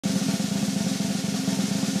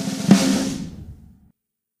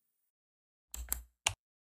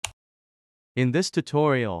In this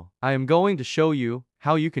tutorial, I am going to show you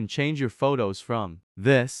how you can change your photos from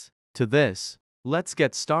this to this. Let's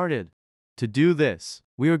get started. To do this,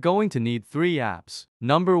 we are going to need 3 apps.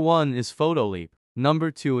 Number 1 is Photoleap,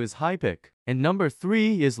 number 2 is Hypik, and number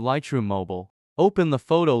 3 is Lightroom Mobile. Open the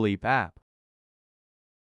Photoleap app.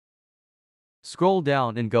 Scroll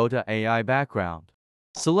down and go to AI Background.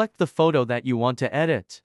 Select the photo that you want to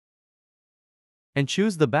edit and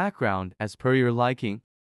choose the background as per your liking.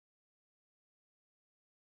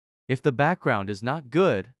 If the background is not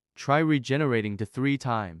good, try regenerating to 3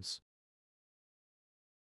 times.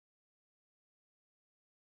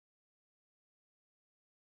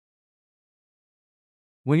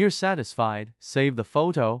 When you're satisfied, save the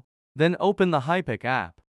photo, then open the Hypik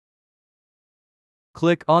app.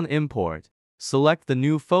 Click on Import. Select the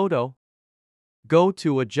new photo. Go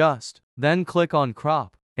to Adjust, then click on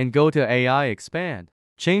Crop, and go to AI Expand.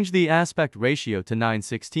 Change the aspect ratio to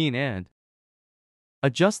 9:16 and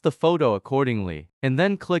adjust the photo accordingly, and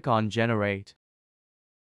then click on Generate.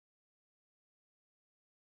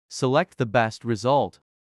 Select the best result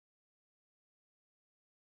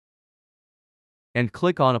and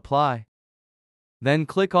click on Apply. Then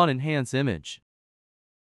click on Enhance Image.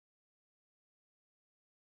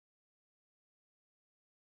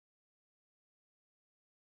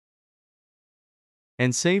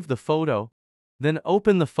 And save the photo. Then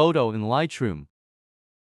open the photo in Lightroom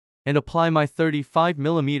and apply my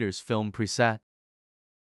 35mm film preset.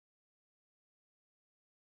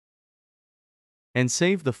 And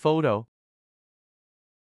save the photo.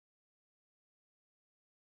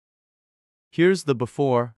 Here's the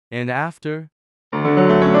before and after.